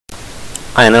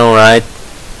I know, right?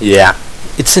 Yeah,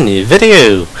 it's a new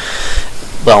video.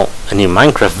 Well, a new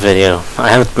Minecraft video. I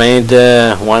haven't made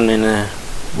one in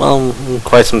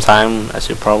quite some time, as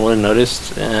you probably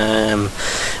noticed.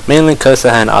 Mainly because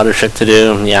I had other shit to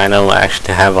do. Yeah, I know, I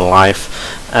actually have a life.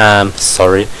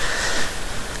 Sorry.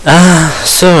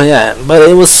 So yeah, but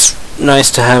it was nice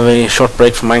to have a short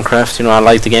break from Minecraft. You know, I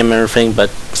like the game and everything, but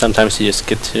sometimes you just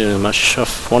get too much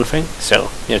of one thing, so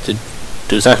you have to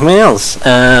do something else.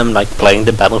 Like playing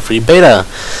the Battlefield beta,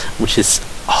 which is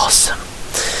awesome.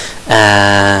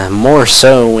 More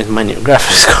so with my new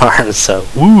graphics card, so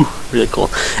woo, really cool.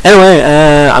 Anyway,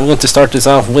 I'm going to start this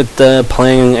off with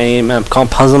playing a map called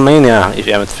Puzzlemania, if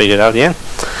you haven't figured it out yet.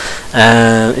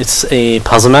 It's a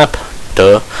puzzle map,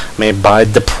 made by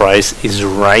The Price is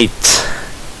Right.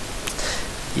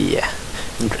 Yeah,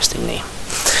 interesting name.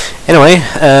 Anyway,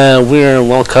 we're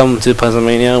welcome to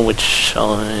Puzzlemania, which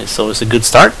is always a good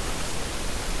start.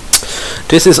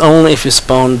 This is only if you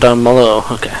spawn down below.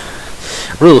 Okay.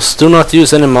 Rules: do not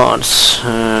use any mods.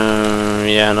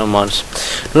 Yeah, no mods.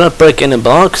 Do not break any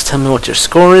blocks. Tell me what your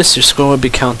score is. Your score will be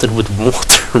counted with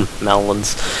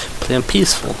watermelons. Play on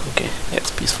peaceful. Okay, yeah,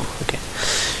 it's peaceful. Okay.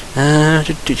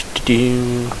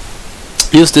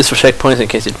 Use this for checkpoints in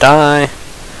case you die.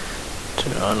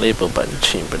 Turn on label by the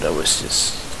chamber that was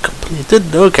just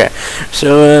completed. Okay,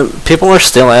 so people are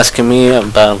still asking me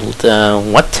about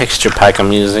what texture pack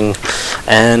I'm using,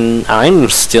 and I'm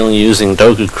still using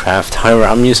DokuCraft. However,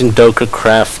 I'm using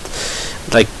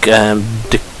DokuCraft like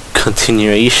the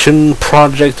continuation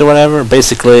project or whatever.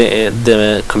 Basically,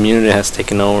 the community has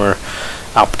taken over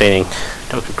updating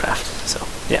DokuCraft. So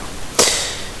yeah.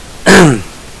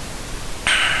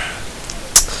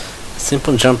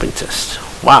 Simple jumping test.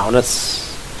 Wow, that's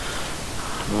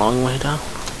a long way down.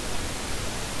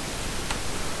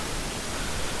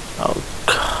 Oh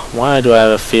God, why do I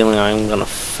have a feeling I'm gonna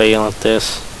fail at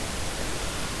this?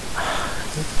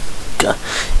 God.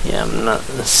 Yeah, I'm not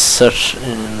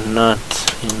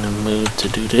in the mood to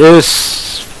do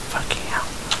this. Fucking hell.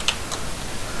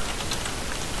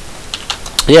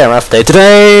 Yeah, rough day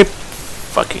today.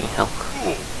 Fucking hell.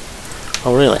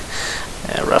 Oh really?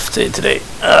 Yeah, rough day today.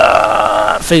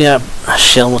 Figure out a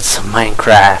shell with some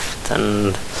Minecraft,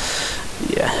 and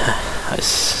yeah, I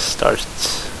started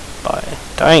by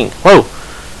dying. Whoa!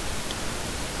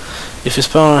 If you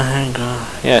spawn here,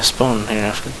 yeah, spawn here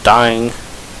after dying.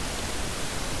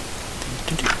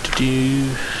 There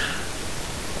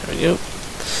we go.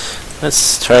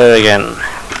 Let's try it again.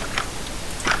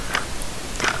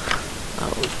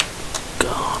 Oh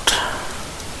God!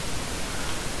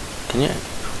 Can you?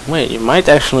 Wait, you might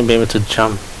actually be able to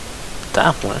jump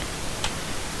that way.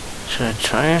 Should I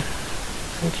try it?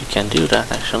 I think you can do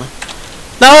that actually.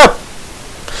 No!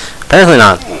 Apparently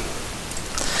not.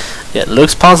 Yeah, it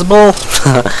looks possible.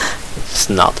 It's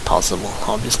not possible,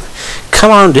 obviously.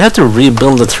 Come on, do you have to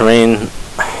rebuild the terrain?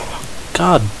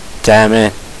 God damn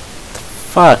it.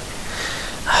 Fuck.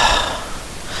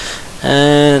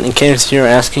 And in case you're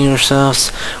asking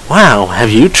yourselves, wow,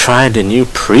 have you tried the new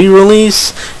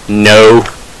pre-release? No.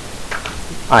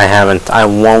 I haven't. I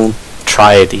won't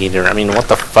try it either. I mean, what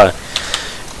the fuck?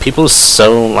 People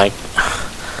so like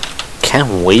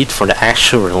can't wait for the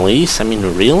actual release. I mean,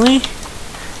 really?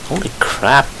 Holy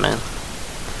crap, man.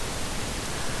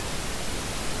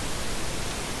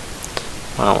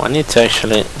 Well, I need to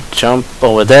actually jump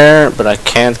over there, but I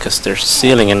can't because there's a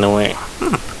ceiling in the way.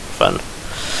 Fun.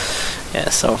 Yeah,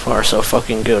 so far so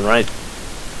fucking good, right?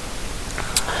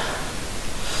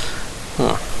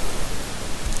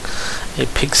 A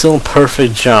pixel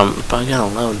perfect jump. I gotta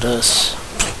load this.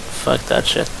 Fuck that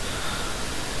shit.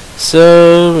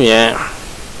 So yeah,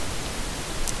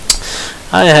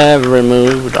 I have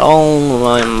removed all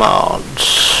my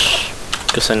mods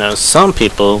because I know some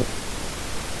people.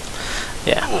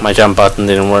 Yeah, my jump button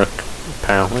didn't work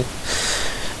apparently.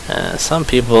 Some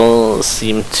people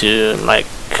seem to like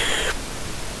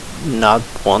not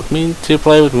want me to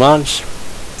play with mods.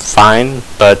 Fine,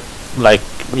 but like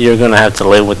you're gonna have to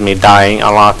live with me dying a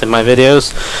lot in my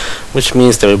videos, which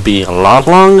means they will be a lot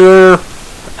longer,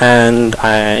 and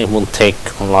it will take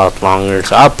a lot longer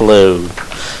to upload.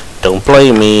 Don't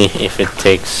blame me if it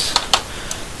takes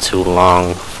too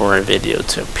long for a video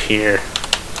to appear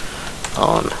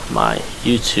on my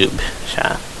YouTube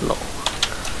channel.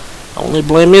 Only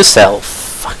blame yourself.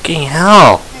 Fucking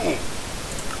hell.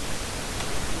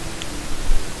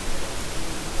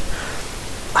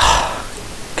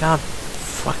 God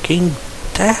fucking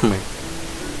damn it.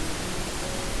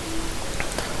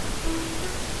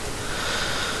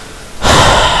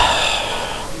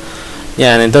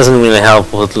 Yeah, and it doesn't really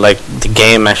help with like the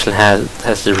game actually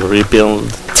has to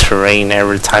rebuild terrain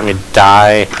every time you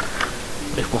die.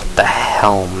 Wait, what the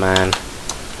hell, man?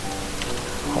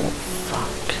 Oh,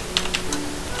 fuck.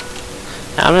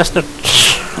 I'm just not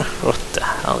what the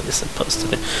hell are you supposed to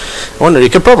do? I wonder, you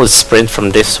could probably sprint from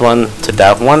this one to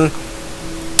that one.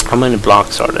 How many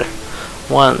blocks are there?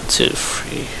 1, 2, 3,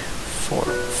 4,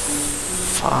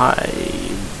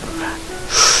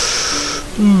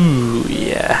 5. Ooh,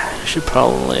 yeah. I should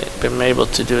probably be able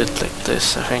to do it like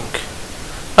this, I think.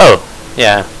 Oh,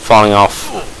 yeah, falling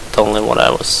off. Totally what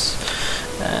I was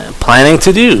planning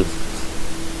to do.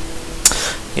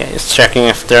 Yeah, just checking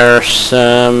if there's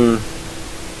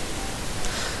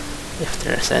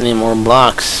any more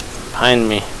blocks behind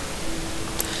me.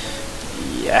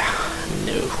 Yeah,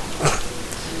 no.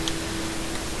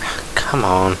 Come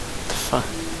on. What the fuck?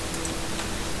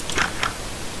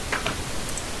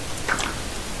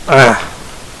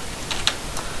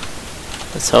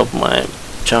 Let's hope my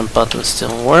jump button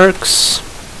still works.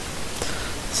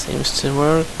 Seems to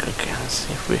work. Okay, let's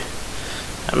see if we...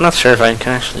 I'm not sure if I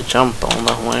can actually jump all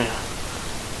that way.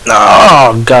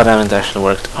 No! God damn, it actually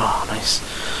worked. Oh, nice.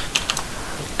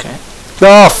 Okay.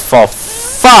 Oh, for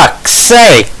fuck's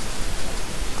sake!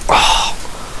 Oh.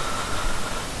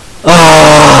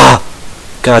 Oh.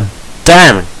 God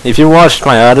damn it. If you watched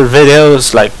my other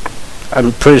videos, like,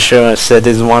 I'm pretty sure I said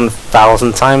this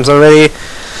 1,000 times already.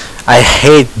 I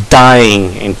hate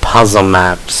dying in puzzle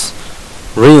maps.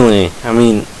 Really? I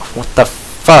mean, what the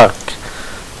fuck?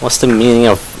 What's the meaning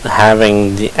of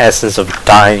having the essence of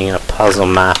dying in a puzzle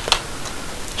map?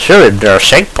 Sure, there are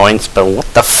checkpoints, but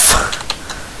what the fuck?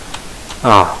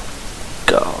 Oh,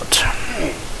 God.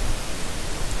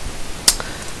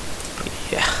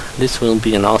 Yeah, this will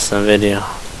be an awesome video.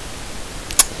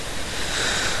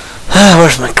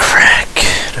 Where's my crack?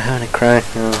 Do I have any crack?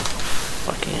 No.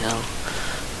 Fucking hell.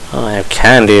 Oh, I have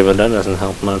candy, but that doesn't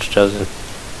help much, does it?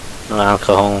 No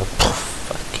alcohol.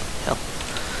 Fucking hell.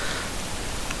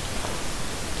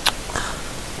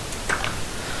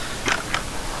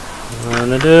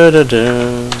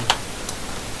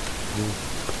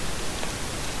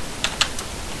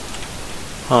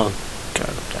 Oh,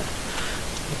 God.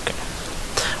 Okay.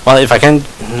 Well, if I can...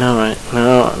 No, right.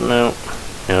 No.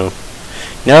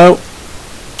 No.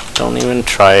 Don't even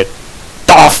try it.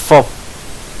 Oh, for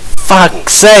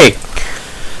fuck's sake!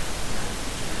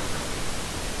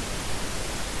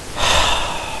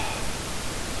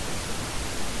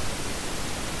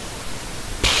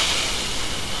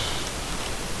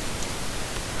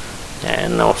 Yeah,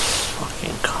 no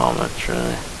fucking comment,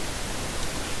 really.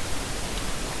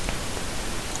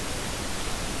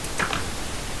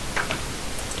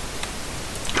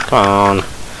 Come on.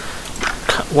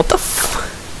 What the f...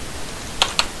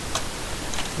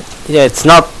 Yeah, it's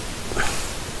not...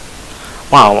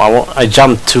 Wow, I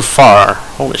jumped too far.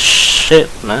 Holy shit,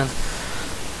 man.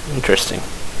 Interesting.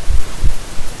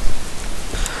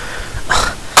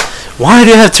 Why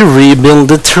do you have to rebuild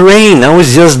the terrain? I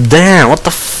was just there. What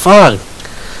the fuck?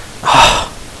 Oh,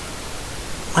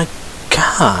 my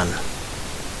God.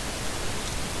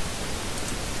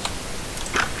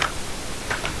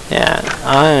 Yeah,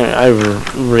 I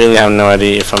really have no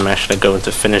idea if I'm actually going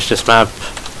to finish this map.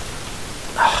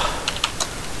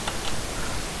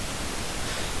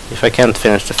 If I can't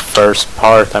finish the first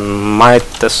part, I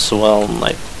might as well,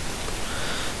 like,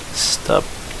 stop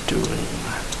doing.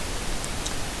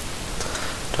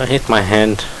 Do I hit my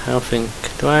hand? I don't think.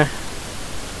 Do I?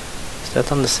 Is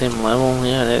that on the same level?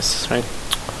 Yeah, it is, right?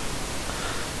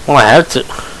 Well, I have to.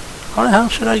 How the hell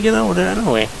should I get over there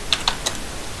anyway?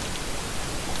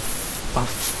 About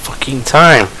fucking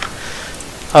time.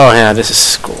 Oh, yeah, this is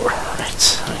score.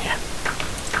 Right. Okay.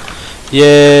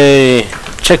 Yay!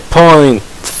 Checkpoint!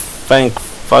 Thank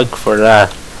fuck for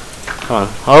that. Come on,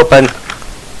 open.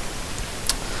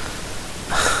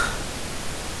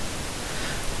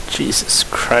 Jesus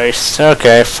Christ.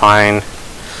 Okay, fine.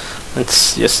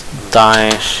 Let's just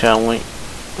die, shall we?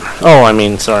 Oh, I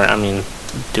mean, sorry, I mean,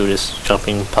 do this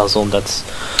jumping puzzle. That's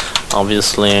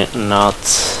obviously not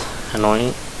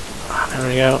annoying. There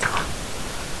we go.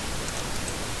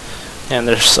 And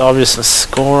there's obviously a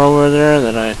score over there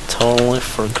that I totally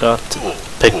forgot to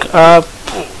pick up.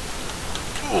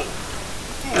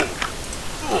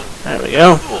 There we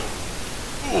go.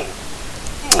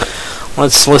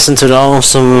 Let's listen to the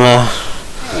awesome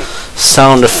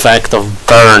sound effect of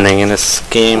burning in this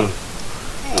game.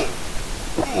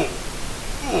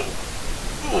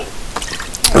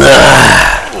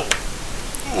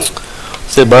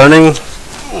 Is it burning?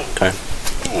 Okay.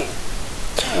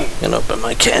 I'm gonna open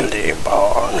my candy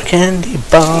bar. Candy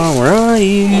bar, where are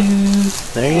you?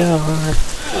 There you are.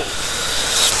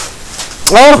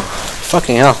 Oh!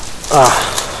 Fucking hell. Ah.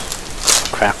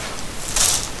 Crap.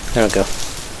 There we go.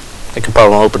 I could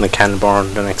probably open the can bar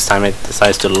the next time it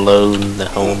decides to load the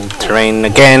whole terrain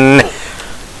again.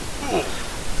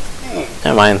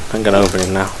 Never mind, I'm gonna open it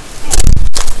now.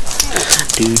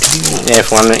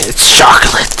 F1, it's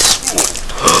chocolate!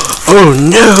 Oh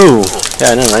no!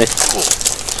 Yeah, I know, right?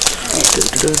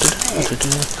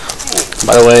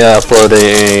 By the way, I uploaded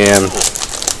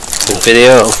a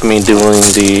video of me doing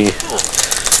the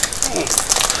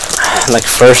like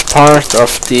first part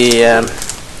of the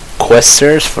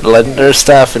questers for the legendary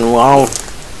stuff and WoW,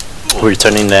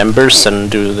 returning the embers and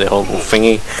do the whole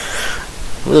thingy.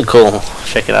 Really cool.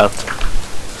 Check it out.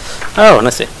 Oh,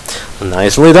 let's see.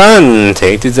 Nicely done.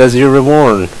 Take this as your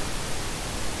reward.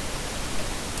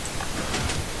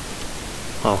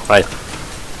 Oh, right.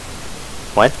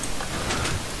 What?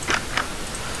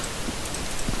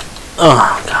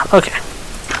 Oh god. Okay.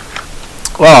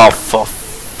 Well, for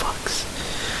fuck's.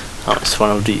 Oh, it's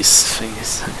one of these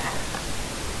things.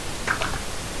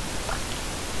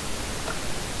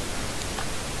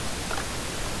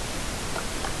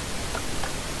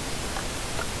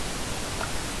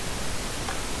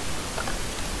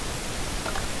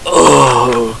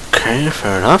 Okay,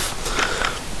 fair enough.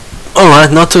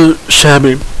 Alright, not too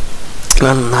shabby.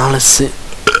 Now let's see.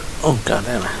 Oh god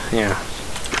damn it, yeah.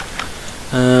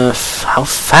 How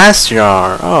fast you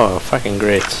are! Oh, fucking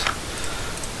great.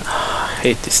 I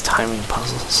hate these timing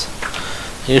puzzles.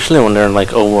 Usually when they're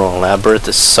like over elaborate,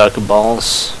 they suck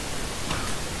balls.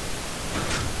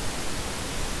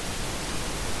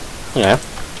 Yeah.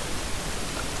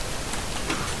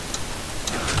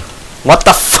 What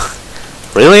the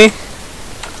f? Really?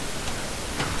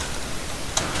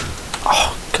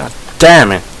 Oh, god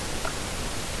damn it.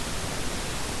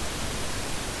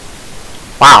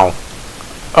 Wow.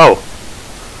 Oh.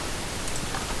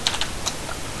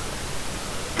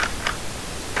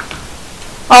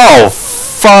 Oh,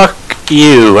 fuck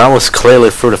you. I was clearly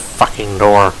through the fucking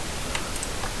door.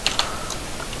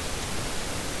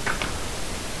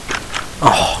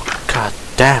 Oh, god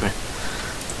damn it.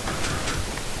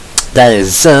 That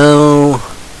is so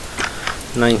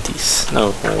 90s.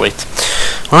 No, wait.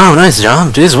 Wow, nice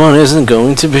job. This one isn't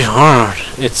going to be hard.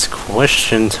 It's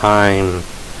question time.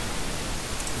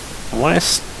 Why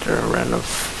is there a random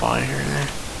fire there?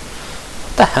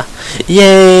 What the hell?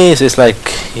 Yay! So it's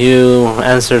like you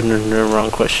answered the wrong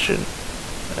question.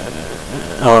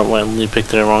 Or well, you picked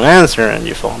the wrong answer and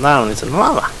you fall down into the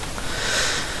lava.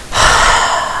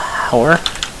 Or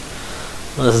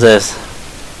what is this?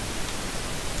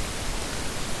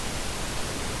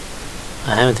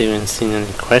 I haven't even seen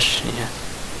any question yet.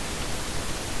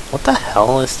 What the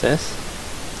hell is this?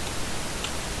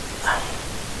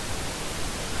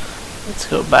 Let's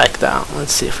go back down.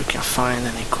 Let's see if we can find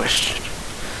any question.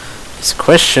 It's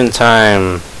question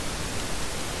time.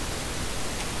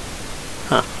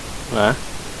 Huh. What?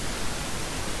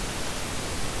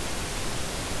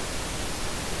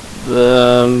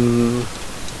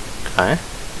 Okay.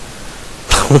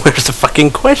 Where's the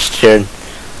fucking question?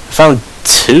 I found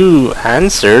 2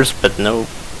 answers, but no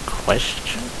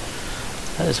question.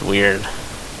 That is weird.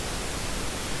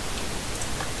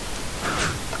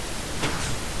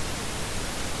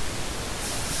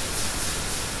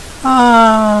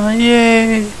 Ah,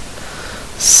 yay!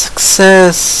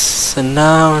 Success! And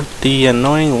now the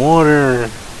annoying water.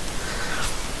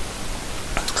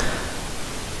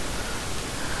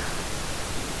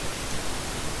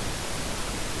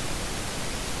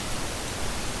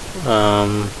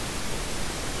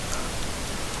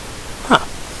 Huh.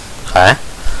 Okay.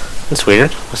 That's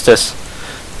weird. What's this?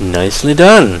 Nicely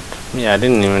done. Yeah, I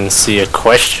didn't even see a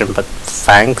question, but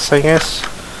thanks, I guess.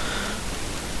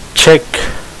 Check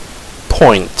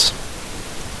point.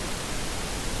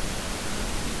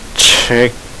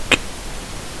 Check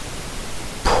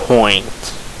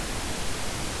point.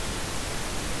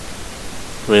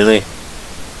 Really?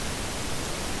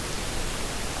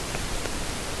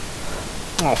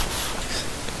 Oh, for fuck's sake.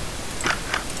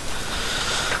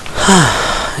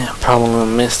 Yeah, probably gonna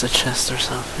miss the chest or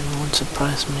something. It wouldn't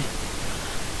surprise me.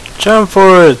 Jump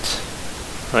for it!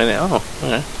 Right there. Oh,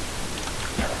 okay.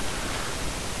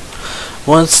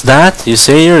 What's that? You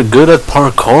say you're good at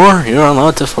parkour? You're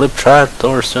allowed to flip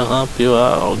trapdoors to help you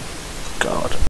out.